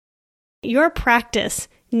Your practice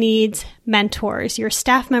needs mentors. Your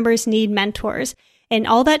staff members need mentors. And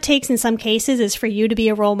all that takes in some cases is for you to be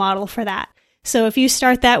a role model for that. So if you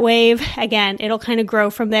start that wave, again, it'll kind of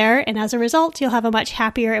grow from there. And as a result, you'll have a much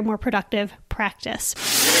happier and more productive practice.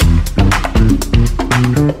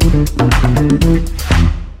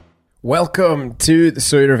 Welcome to the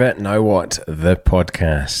So You're a Vet Now What, the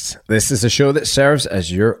podcast. This is a show that serves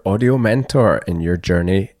as your audio mentor in your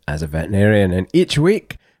journey as a veterinarian. And each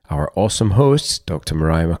week, our awesome host, Dr.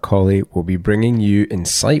 Moriah McCauley, will be bringing you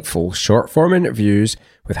insightful short-form interviews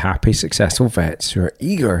with happy, successful vets who are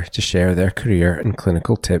eager to share their career and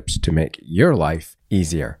clinical tips to make your life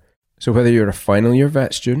easier. So whether you're a final year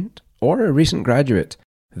vet student or a recent graduate,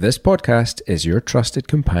 this podcast is your trusted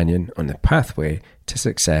companion on the pathway to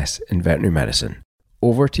success in veterinary medicine.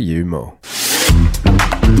 Over to you, Mo.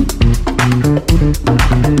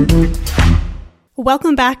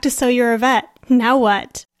 Welcome back to So You're a Vet. Now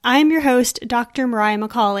what? I'm your host, Dr. Moriah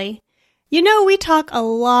McCauley. You know, we talk a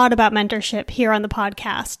lot about mentorship here on the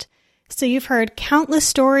podcast. So you've heard countless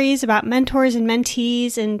stories about mentors and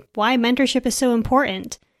mentees and why mentorship is so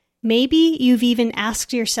important. Maybe you've even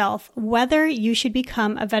asked yourself whether you should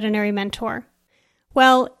become a veterinary mentor.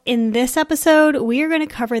 Well, in this episode, we are going to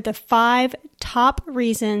cover the 5 top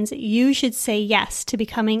reasons you should say yes to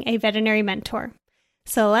becoming a veterinary mentor.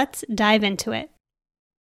 So let's dive into it.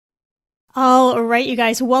 All right, you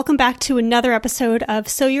guys, welcome back to another episode of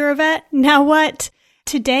So You're a Vet, Now What?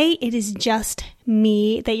 Today, it is just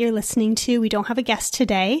me that you're listening to. We don't have a guest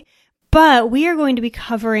today, but we are going to be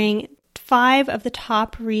covering 5 of the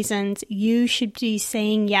top reasons you should be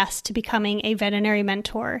saying yes to becoming a veterinary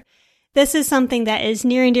mentor. This is something that is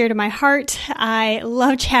near and dear to my heart. I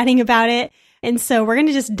love chatting about it. And so we're going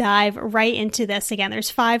to just dive right into this. Again, there's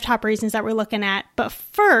 5 top reasons that we're looking at. But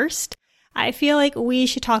first, I feel like we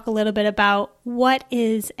should talk a little bit about what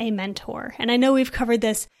is a mentor. And I know we've covered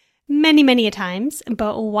this many a times,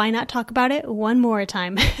 but why not talk about it one more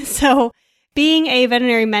time? So being a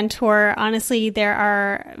veterinary mentor, honestly, there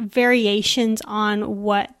are variations on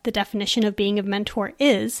what the definition of being a mentor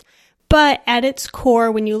is. But at its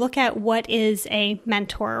core, when you look at what is a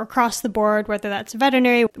mentor across the board, whether that's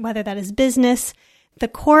veterinary, whether that is business, the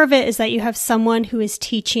core of it is that you have someone who is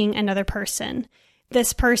teaching another person.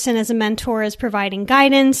 This person as a mentor is providing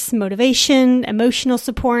guidance, motivation, emotional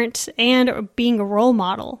support, and being a role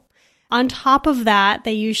model. On top of that,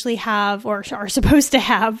 they usually have, or are supposed to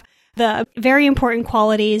have, the very important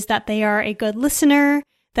qualities that they are a good listener,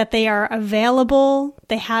 that they are available,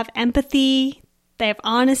 they have empathy, they have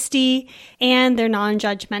honesty, and they're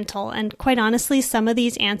non-judgmental. And quite honestly, some of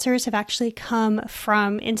these answers have actually come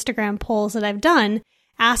from Instagram polls that I've done,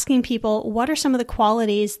 asking people, what are some of the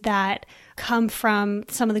qualities that come from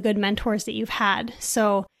some of the good mentors that you've had?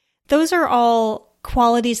 So those are all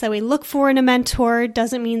qualities that we look for in a mentor.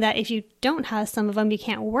 Doesn't mean that if you don't have some of them, you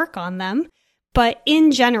can't work on them. But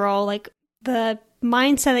in general, like the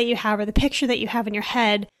mindset that you have or the picture that you have in your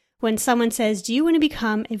head when someone says, do you want to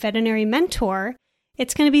become a veterinary mentor?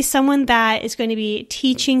 It's going to be someone that is going to be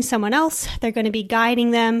teaching someone else. They're going to be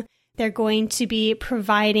guiding them. They're going to be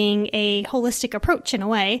providing a holistic approach in a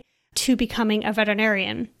way to becoming a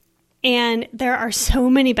veterinarian. And there are so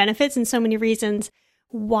many benefits and so many reasons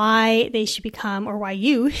why they should become, or why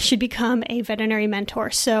you should become, a veterinary mentor.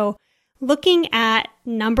 So looking at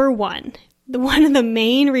number 1, one of the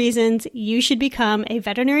main reasons you should become a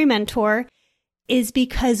veterinary mentor is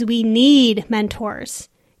because we need mentors.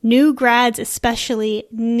 New grads especially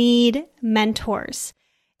need mentors.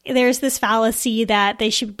 There's this fallacy that they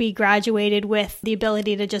should be graduated with the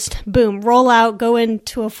ability to just, boom, roll out, go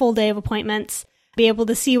into a full day of appointments, be able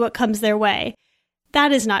to see what comes their way.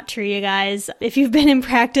 That is not true, you guys. If you've been in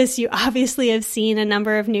practice, you obviously have seen a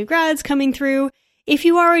number of new grads coming through. If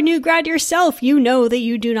you are a new grad yourself, you know that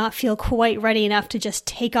you do not feel quite ready enough to just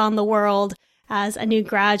take on the world as a new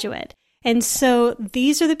graduate. And so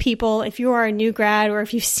these are the people, if you are a new grad or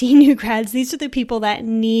if you've seen new grads, these are the people that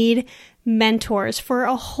need mentors for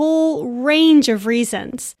a whole range of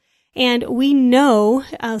reasons. And we know,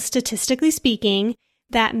 statistically speaking,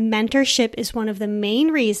 that mentorship is one of the main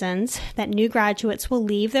reasons that new graduates will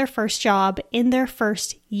leave their first job in their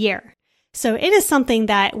first year. So it is something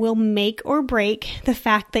that will make or break the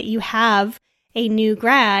fact that you have a new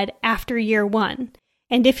grad after year 1.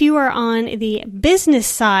 And if you are on the business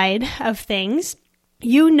side of things,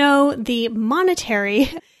 you know the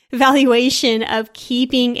monetary valuation of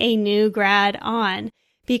keeping a new grad on,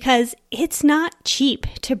 because it's not cheap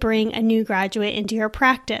to bring a new graduate into your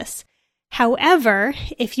practice. However,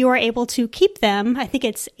 if you are able to keep them, I think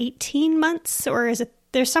it's 18 months, or is it,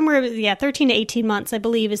 there's somewhere, 13 to 18 months, I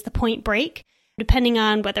believe, is the point break depending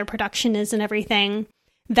on what their production is and everything,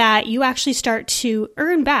 that you actually start to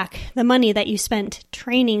earn back the money that you spent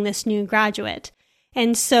training this new graduate.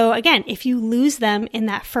 And so again, if you lose them in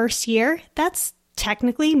that first year, that's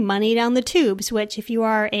technically money down the tubes, which if you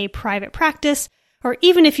are a private practice, or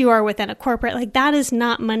even if you are within a corporate, like that is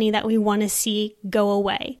not money that we want to see go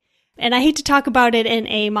away. And I hate to talk about it in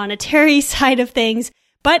a monetary side of things,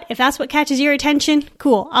 but if that's what catches your attention,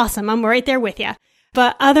 cool, awesome, I'm right there with you.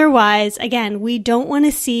 But otherwise, again, we don't want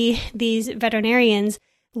to see these veterinarians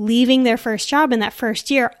leaving their first job in that first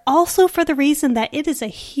year, also for the reason that it is a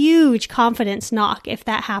huge confidence knock if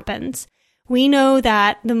that happens. We know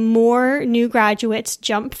that the more new graduates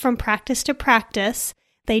jump from practice to practice,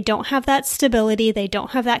 they don't have that stability, they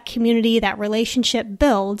don't have that community, that relationship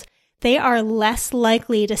build, they are less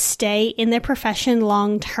likely to stay in their profession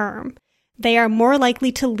long term. They are more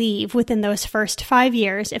likely to leave within those first 5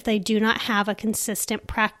 years if they do not have a consistent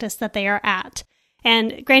practice that they are at.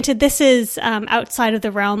 And granted, this is outside of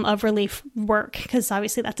the realm of relief work, because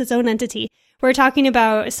obviously that's its own entity. We're talking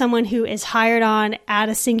about someone who is hired on at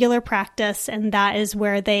a singular practice, and that is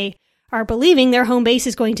where they are believing their home base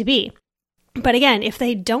is going to be. But again, if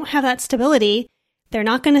they don't have that stability, they're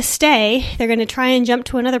not going to stay. They're going to try and jump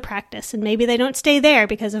to another practice, and maybe they don't stay there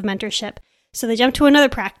because of mentorship. So they jump to another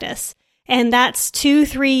practice. And that's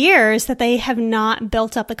 2-3 years that they have not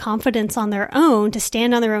built up the confidence on their own to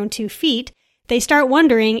stand on their own 2 feet. They start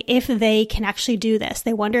wondering if they can actually do this.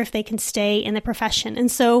 They wonder if they can stay in the profession. And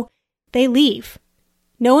so they leave.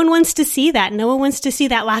 No one wants to see that. No one wants to see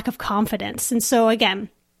that lack of confidence. And so again,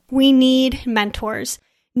 we need mentors.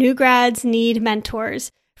 New grads need mentors.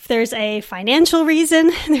 If there's a financial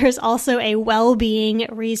reason, there's also a well-being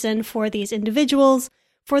reason for these individuals,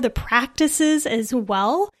 for the practices as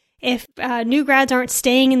well. If new grads aren't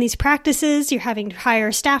staying in these practices, you're having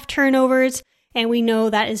higher staff turnovers. And we know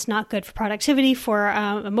that is not good for productivity, for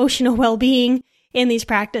emotional well-being in these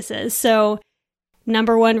practices. So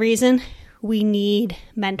number one reason, we need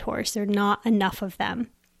mentors. There are not enough of them.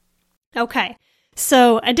 Okay,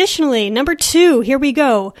 so additionally, number 2, here we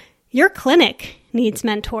go. Your clinic needs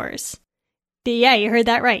mentors. Yeah, you heard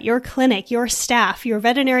that right. Your clinic, your staff, your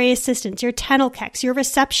veterinary assistants, your kennel techs, your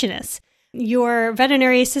receptionists, your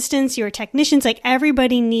veterinary assistants, your technicians, like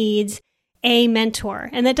everybody needs a mentor.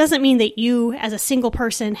 And that doesn't mean that you as a single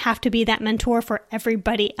person have to be that mentor for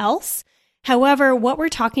everybody else. However, what I'm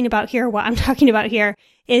talking about here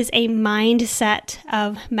is a mindset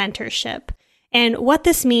of mentorship. And what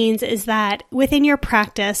this means is that within your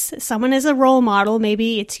practice, someone is a role model.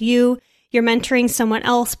 Maybe it's you're mentoring someone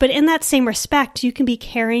else, but in that same respect, you can be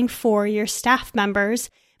caring for your staff members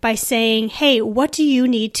by saying, hey, what do you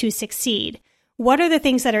need to succeed? What are the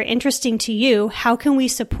things that are interesting to you? How can we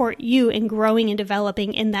support you in growing and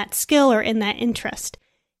developing in that skill or in that interest?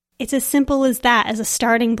 It's as simple as that, as a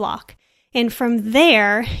starting block. And from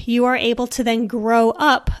there, you are able to then grow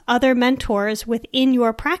up other mentors within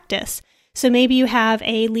your practice. So maybe you have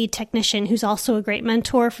a lead technician who's also a great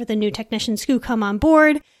mentor for the new technicians who come on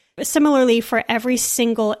board. Similarly, for every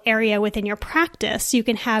single area within your practice, you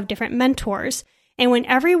can have different mentors. And when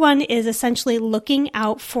everyone is essentially looking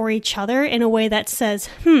out for each other in a way that says,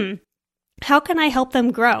 how can I help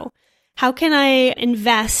them grow? How can I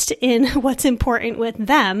invest in what's important with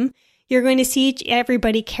them? You're going to see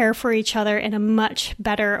everybody care for each other in a much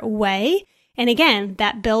better way. And again,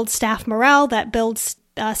 that builds staff morale, that builds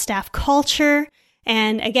staff culture.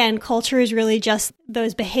 And again, culture is really just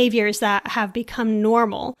those behaviors that have become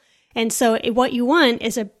normal. And so what you want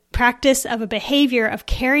is a practice of a behavior of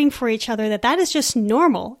caring for each other, that is just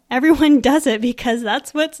normal. Everyone does it because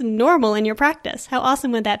that's what's normal in your practice. How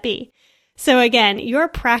awesome would that be? So again, your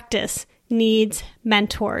practice needs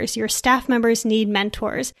mentors. Your staff members need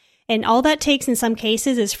mentors. And all that takes in some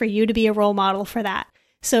cases is for you to be a role model for that.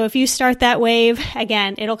 So if you start that wave,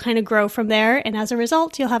 again, it'll kind of grow from there. And as a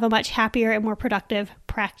result, you'll have a much happier and more productive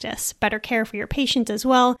practice. Better care for your patients as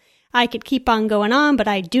well. I could keep on going on, but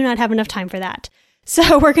I do not have enough time for that.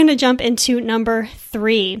 So we're going to jump into number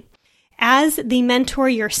 3. As the mentor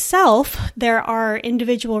yourself, there are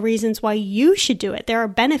individual reasons why you should do it. There are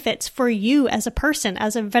benefits for you as a person,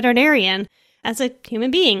 as a veterinarian, as a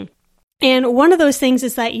human being. And one of those things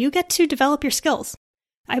is that you get to develop your skills.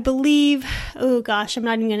 I believe, I'm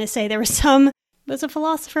not even going to say, there was a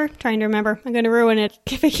philosopher, trying to remember. I'm going to ruin it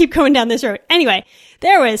if I keep going down this road. Anyway,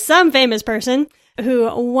 there was some famous person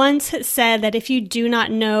who once said that if you do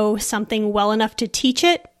not know something well enough to teach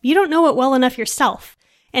it, you don't know it well enough yourself.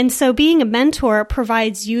 And so being a mentor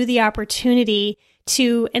provides you the opportunity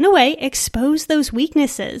to, in a way, expose those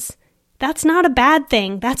weaknesses. That's not a bad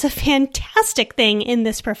thing. That's a fantastic thing in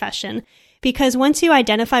this profession, Because once you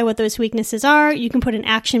identify what those weaknesses are, you can put an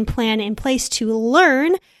action plan in place to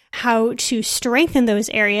learn how to strengthen those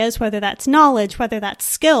areas, whether that's knowledge, whether that's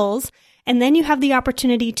skills, and then you have the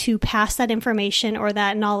opportunity to pass that information or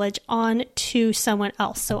that knowledge on to someone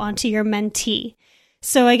else, so onto your mentee.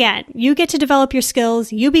 So again, you get to develop your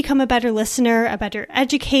skills, you become a better listener, a better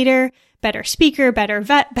educator, better speaker, better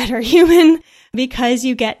vet, better human, because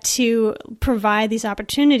you get to provide these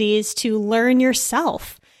opportunities to learn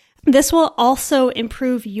yourself. This will also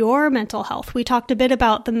improve your mental health. We talked a bit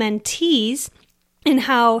about the mentees and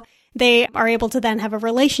how they are able to then have a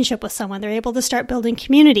relationship with someone. They're able to start building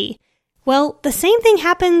community. Well, the same thing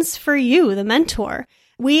happens for you, the mentor.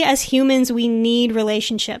 We as humans, we need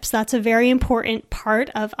relationships. That's a very important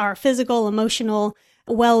part of our physical, emotional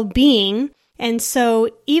well-being. And so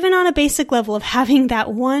even on a basic level of having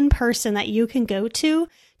that one person that you can go to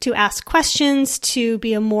ask questions, to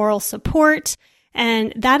be a moral support,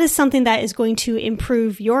 and that is something that is going to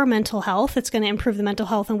improve your mental health. It's going to improve the mental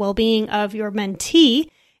health and well-being of your mentee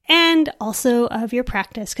and also of your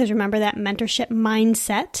practice. Because remember, that mentorship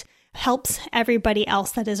mindset helps everybody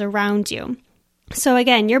else that is around you. So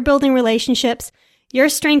again, you're building relationships, you're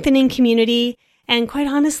strengthening community, and quite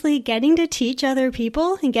honestly, getting to teach other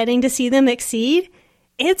people and getting to see them exceed,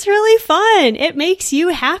 it's really fun. It makes you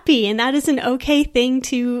happy, and that is an okay thing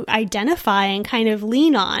to identify and kind of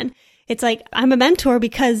lean on. It's like, I'm a mentor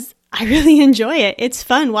because I really enjoy it. It's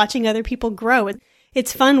fun watching other people grow.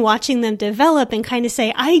 It's fun watching them develop and kind of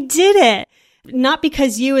say, I did it. Not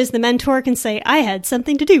because you as the mentor can say, I had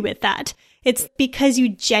something to do with that. It's because you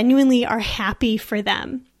genuinely are happy for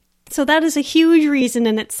them. So that is a huge reason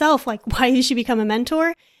in itself, like why you should become a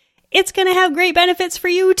mentor. It's going to have great benefits for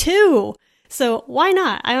you too. So why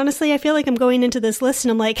not? I feel like I'm going into this list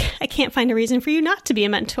and I'm like, I can't find a reason for you not to be a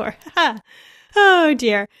mentor. Oh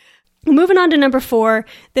dear. Moving on to number 4,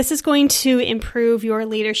 this is going to improve your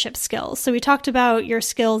leadership skills. So we talked about your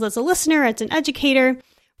skills as a listener, as an educator.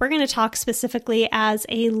 We're going to talk specifically as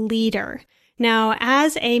a leader. Now,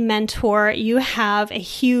 as a mentor, you have a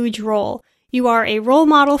huge role. You are a role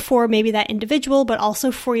model for maybe that individual, but also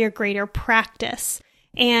for your greater practice.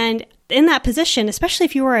 And in that position, especially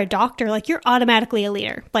if you are a doctor, like you're automatically a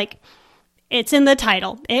leader. Like it's in the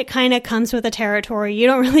title. It kind of comes with the territory. You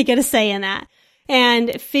don't really get a say in that.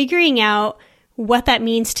 And figuring out what that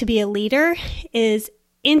means to be a leader is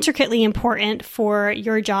intricately important for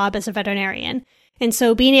your job as a veterinarian. And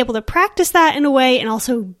so being able to practice that in a way and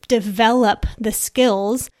also develop the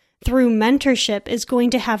skills through mentorship is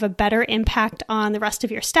going to have a better impact on the rest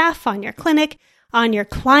of your staff, on your clinic, on your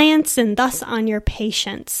clients, and thus on your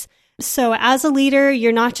patients. So as a leader,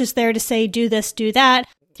 you're not just there to say, do this, do that.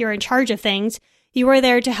 You're in charge of things. You are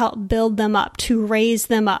there to help build them up, to raise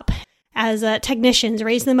them up. As technicians,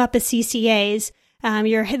 raise them up as CCAs.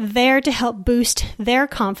 You're there to help boost their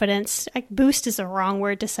confidence. Boost is a wrong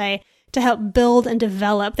word to say. To help build and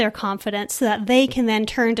develop their confidence so that they can then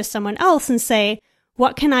turn to someone else and say,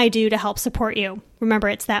 what can I do to help support you? Remember,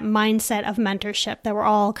 it's that mindset of mentorship that we're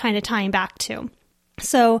all kind of tying back to.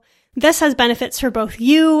 So this has benefits for both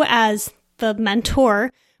you as the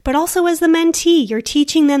mentor, but also as the mentee. You're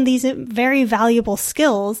teaching them these very valuable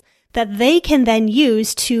skills that they can then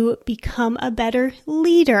use to become a better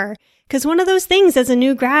leader. Because one of those things as a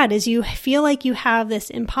new grad is you feel like you have this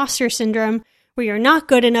imposter syndrome where you're not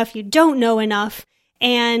good enough, you don't know enough.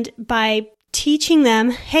 And by teaching them,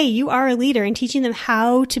 hey, you are a leader, and teaching them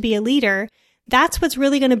how to be a leader, that's what's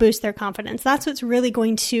really going to boost their confidence. That's what's really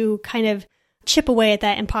going to kind of chip away at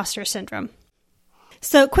that imposter syndrome.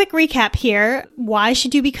 So quick recap here. Why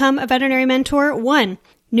should you become a veterinary mentor? 1,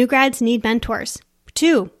 new grads need mentors.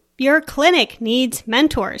 2, your clinic needs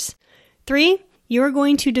mentors. 3, you're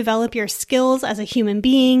going to develop your skills as a human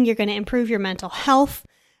being. You're going to improve your mental health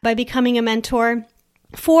by becoming a mentor.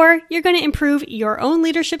 4, you're going to improve your own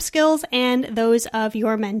leadership skills and those of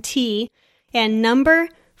your mentee. And number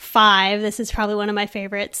 5, this is probably one of my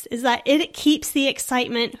favorites, is that it keeps the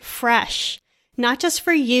excitement fresh. Not just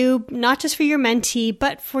for you, not just for your mentee,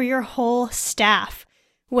 but for your whole staff.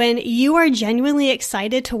 When you are genuinely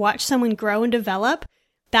excited to watch someone grow and develop,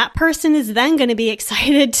 that person is then going to be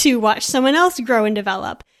excited to watch someone else grow and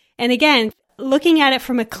develop. And again, looking at it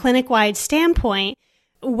from a clinic-wide standpoint,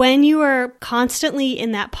 when you are constantly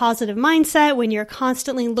in that positive mindset, when you're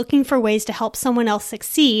constantly looking for ways to help someone else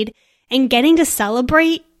succeed and getting to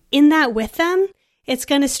celebrate in that with them, it's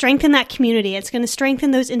going to strengthen that community. It's going to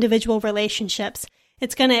strengthen those individual relationships.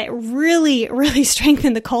 It's going to really, really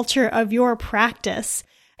strengthen the culture of your practice.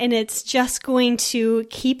 And it's just going to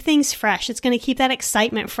keep things fresh. It's going to keep that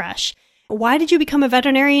excitement fresh. Why did you become a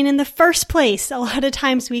veterinarian in the first place? A lot of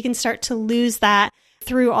times we can start to lose that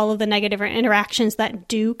through all of the negative interactions that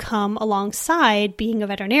do come alongside being a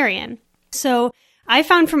veterinarian. So I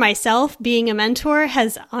found for myself, being a mentor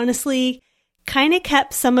has honestly kind of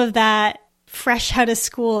kept some of that fresh out of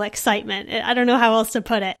school excitement. I don't know how else to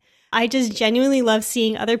put it. I just genuinely love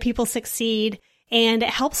seeing other people succeed, and it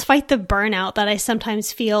helps fight the burnout that I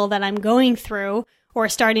sometimes feel that I'm going through or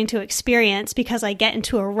starting to experience because I get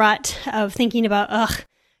into a rut of thinking about,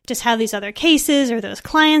 just have these other cases or those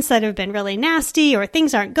clients that have been really nasty or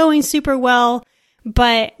things aren't going super well.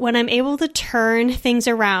 But when I'm able to turn things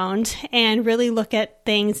around and really look at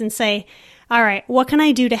things and say, all right, what can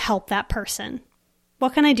I do to help that person?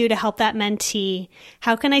 What can I do to help that mentee?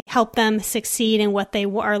 How can I help them succeed in what they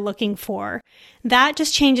are looking for? That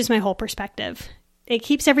just changes my whole perspective. It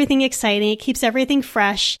keeps everything exciting. It keeps everything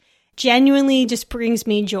fresh. Genuinely just brings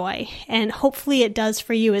me joy. And hopefully it does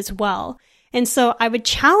for you as well. And so I would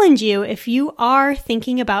challenge you, if you are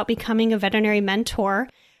thinking about becoming a veterinary mentor,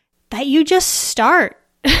 that you just start.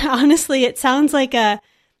 Honestly, it sounds like a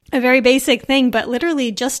very basic thing, but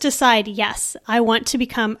literally just decide, yes, I want to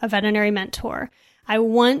become a veterinary mentor. I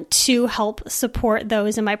want to help support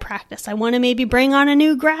those in my practice. I want to maybe bring on a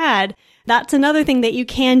new grad. That's another thing that you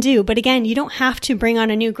can do. But again, you don't have to bring on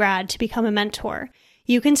a new grad to become a mentor.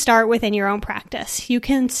 You can start within your own practice. You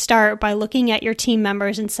can start by looking at your team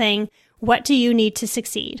members and saying, what do you need to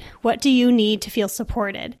succeed? What do you need to feel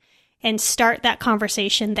supported? And start that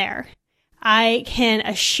conversation there. I can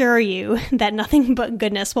assure you that nothing but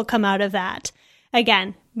goodness will come out of that.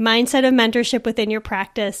 Again, mindset of mentorship within your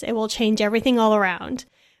practice, it will change everything all around.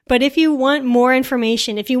 But if you want more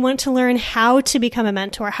information, if you want to learn how to become a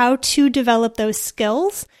mentor, how to develop those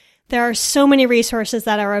skills, there are so many resources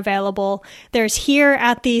that are available. There's here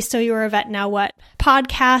at the So You're a Vet Now What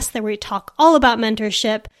podcast that we talk all about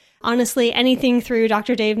mentorship. Honestly, anything through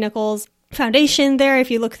Dr. Dave Nichols' foundation there.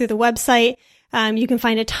 If you look through the website, you can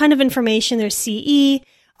find a ton of information. There's CE.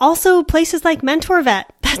 Also, places like MentorVet.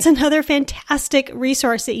 That's another fantastic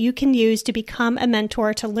resource that you can use to become a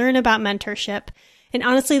mentor, to learn about mentorship. And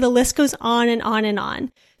honestly, the list goes on and on and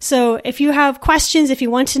on. So if you have questions, if you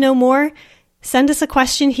want to know more, send us a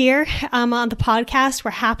question here on the podcast.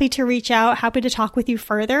 We're happy to reach out, happy to talk with you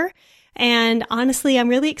further. And honestly, I'm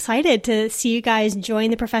really excited to see you guys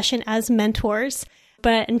join the profession as mentors.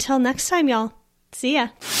 But until next time, y'all, see ya.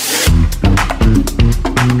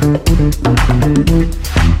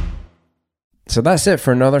 So that's it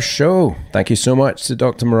for another show. Thank you so much to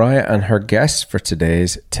Dr. Moriah and her guests for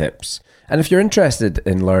today's tips. And if you're interested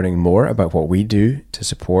in learning more about what we do to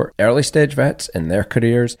support early stage vets in their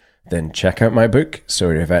careers, then check out my book,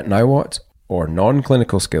 So You're a Vet Now What, or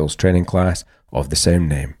non-clinical skills training class of the same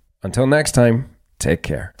name. Until next time, take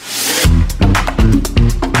care.